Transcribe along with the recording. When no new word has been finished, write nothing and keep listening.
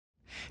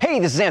Hey,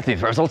 this is Anthony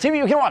from RevZilla TV.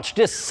 You can watch,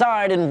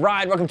 decide, and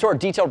ride. Welcome to our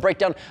detailed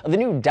breakdown of the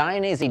new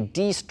Dainese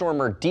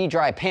D-Stormer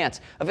D-Dry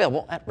Pants,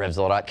 available at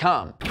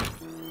RevZilla.com.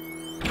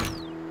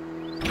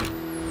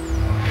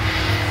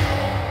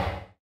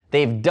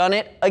 They've done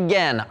it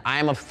again.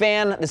 I'm a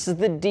fan. This is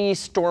the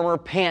D-Stormer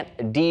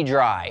Pant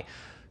D-Dry.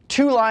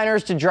 2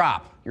 liners to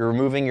drop. You're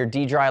removing your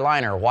D-Dry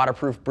liner,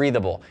 waterproof,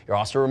 breathable. You're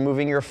also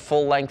removing your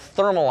full-length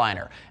thermal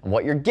liner. And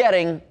what you're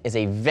getting is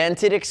a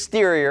vented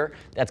exterior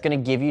that's going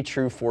to give you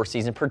true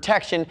 4-season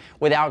protection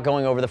without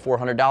going over the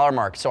 $400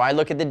 mark. So I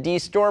look at the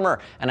D-Stormer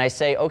and I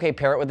say, okay,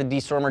 pair it with the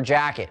D-Stormer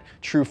jacket.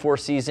 True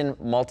 4-season,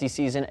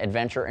 multi-season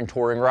adventure and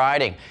touring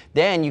riding.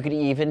 Then you could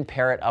even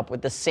pair it up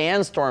with the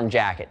Sandstorm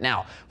jacket.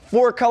 Now,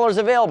 4 colors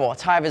available.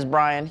 It's high-vis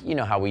Brian. You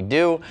know how we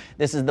do.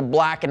 This is the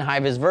black and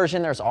high-vis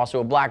version. There's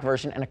also a black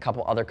version and a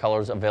couple other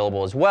colors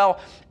available as well.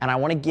 And I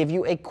want to give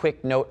you a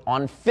quick note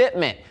on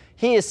fitment.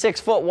 He is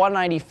 6 foot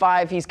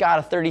 195. He's got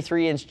a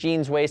 33-inch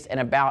jeans waist and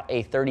about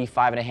a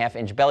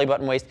 35.5-inch belly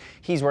button waist.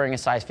 He's wearing a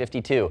size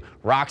 52.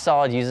 Rock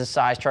Solid uses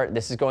size chart.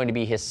 This is going to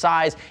be his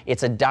size.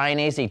 It's a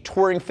Dainese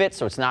touring fit,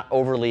 so it's not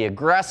overly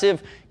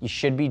aggressive. You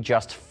should be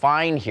just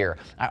fine here.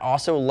 I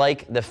also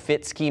like the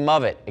fit scheme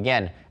of it.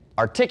 Again,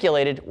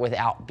 articulated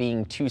without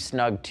being too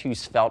snug, too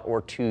svelte,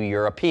 or too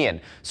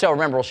European. So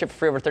remember, we'll ship for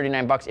free over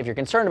 $39 if you're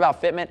concerned about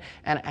fitment.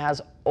 And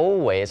as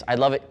always, I'd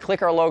love it.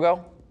 Click our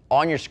logo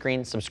on your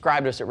screen,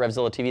 subscribe to us at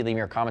RevZilla TV, leave me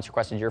your comments, your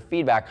questions, your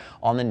feedback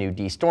on the new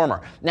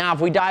D-Stormer. Now,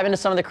 if we dive into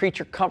some of the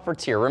creature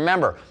comforts here,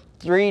 remember,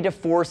 3 to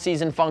 4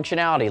 season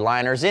functionality.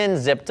 Liners in,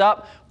 zipped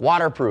up,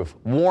 waterproof,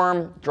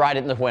 warm, dried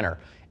in the winter.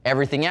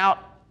 Everything out,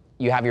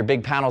 you have your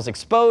big panels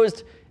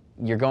exposed.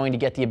 You're going to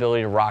get the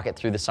ability to rock it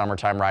through the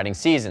summertime riding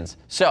seasons.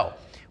 So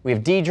we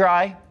have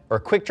D-Dry or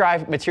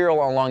QuickDry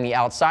material along the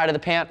outside of the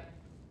pant.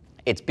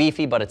 It's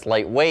beefy, but it's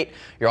lightweight.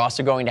 You're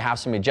also going to have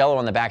some Mugello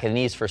on the back of the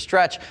knees for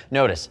stretch.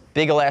 Notice,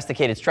 big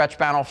elasticated stretch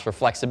panels for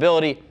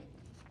flexibility.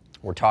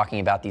 We're talking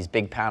about these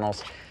big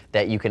panels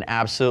that you can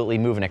absolutely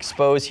move and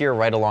expose here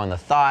right along the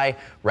thigh.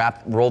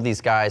 Roll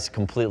these guys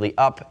completely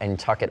up and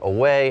tuck it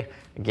away.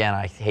 Again,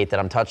 I hate that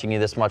I'm touching you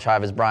this much,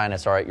 high-vis Brian.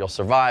 It's all right, you'll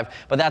survive.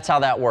 But that's how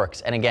that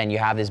works. And again, you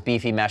have this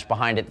beefy mesh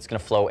behind it that's going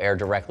to flow air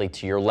directly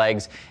to your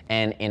legs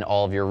and in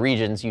all of your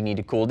regions you need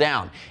to cool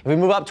down. If we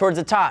move up towards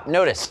the top,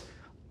 notice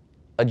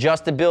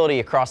adjustability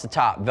across the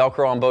top.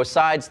 Velcro on both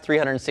sides,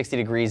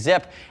 360-degree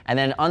zip, and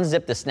then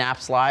unzip the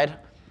snap slide.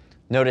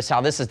 Notice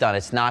how this is done.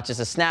 It's not just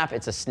a snap,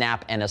 it's a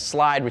snap and a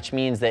slide, which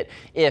means that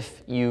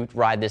if you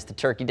ride this to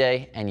Turkey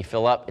Day and you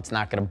fill up, it's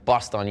not going to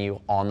bust on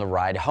you on the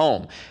ride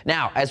home.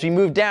 Now, as we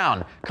move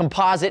down,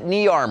 composite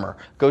knee armor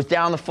goes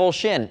down the full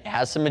shin. It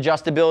has some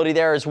adjustability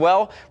there as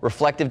well.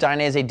 Reflective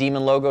Dainese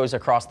Demon logos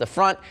across the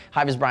front.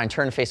 High-vis Brian,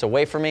 turn the face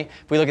away from me.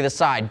 If we look at the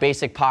side,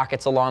 basic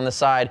pockets along the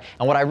side.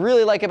 And what I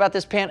really like about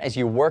this pant as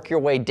you work your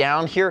way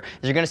down here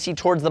is you're going to see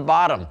towards the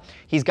bottom.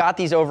 He's got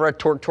these over at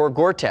Torque Tour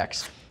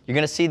Gore-Tex. You're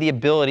going to see the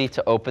ability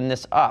to open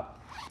this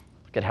up.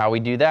 Look at how we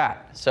do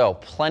that. So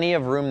plenty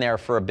of room there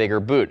for a bigger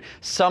boot.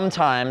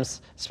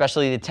 Sometimes,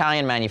 especially the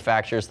Italian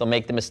manufacturers, they'll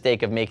make the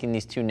mistake of making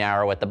these too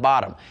narrow at the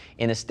bottom.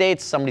 In the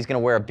States, somebody's going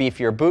to wear a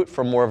beefier boot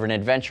for more of an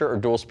adventure or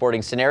dual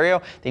sporting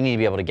scenario. They need to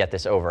be able to get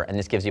this over, and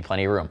this gives you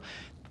plenty of room.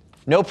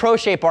 No Pro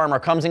Shape armor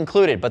comes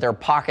included, but there are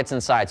pockets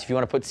inside. So if you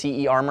want to put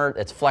CE armor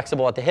that's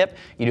flexible at the hip,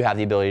 you do have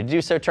the ability to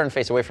do so. Turn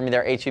face away from me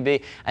there,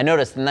 HUB. And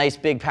notice the nice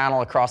big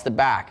panel across the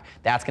back.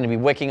 That's going to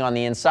be wicking on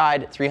the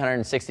inside.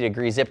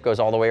 360-degree zip goes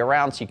all the way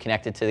around, so you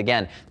connect it to,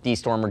 again,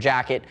 D-Stormer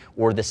jacket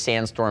or the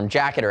Sandstorm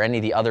jacket or any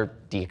of the other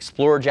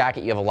Explorer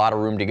jacket. You have a lot of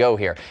room to go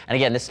here. And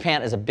again, this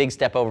pant is a big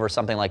step over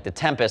something like the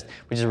Tempest,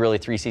 which is really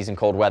 3-season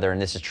cold weather,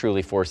 and this is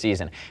truly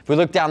 4-season. If we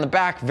look down the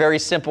back, very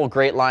simple,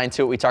 great line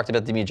to it. We talked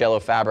about the Mugello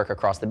fabric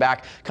across the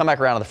back. Come back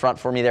around to the front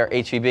for me there,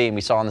 HVB, and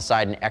we saw on the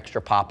side an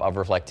extra pop of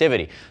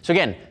reflectivity. So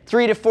again,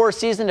 3 to 4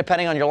 season,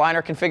 depending on your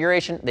liner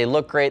configuration. They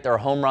look great. They're a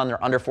home run.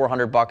 They're under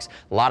 $400.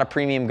 A lot of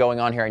premium going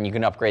on here, and you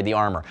can upgrade the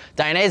armor.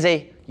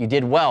 Dainese, you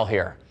did well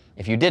here.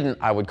 If you didn't,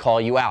 I would call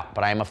you out,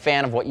 but I am a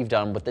fan of what you've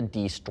done with the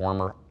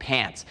D-Stormer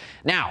pants.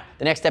 Now,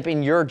 the next step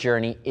in your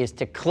journey is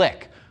to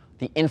click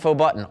the info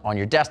button on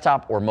your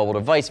desktop or mobile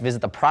device.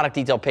 Visit the product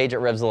detail page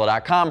at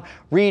RevZilla.com.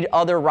 Read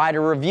other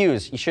rider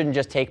reviews. You shouldn't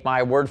just take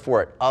my word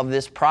for it of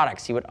this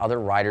product. See what other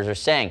riders are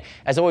saying.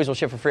 As always, we'll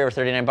ship for free over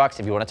 $39.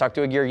 If you want to talk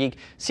to a gear geek,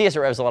 see us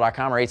at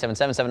RevZilla.com or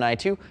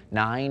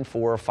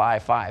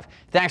 877-792-9455.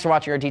 Thanks for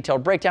watching our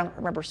detailed breakdown.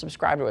 Remember,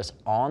 subscribe to us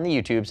on the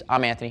YouTubes.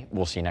 I'm Anthony.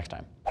 We'll see you next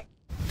time.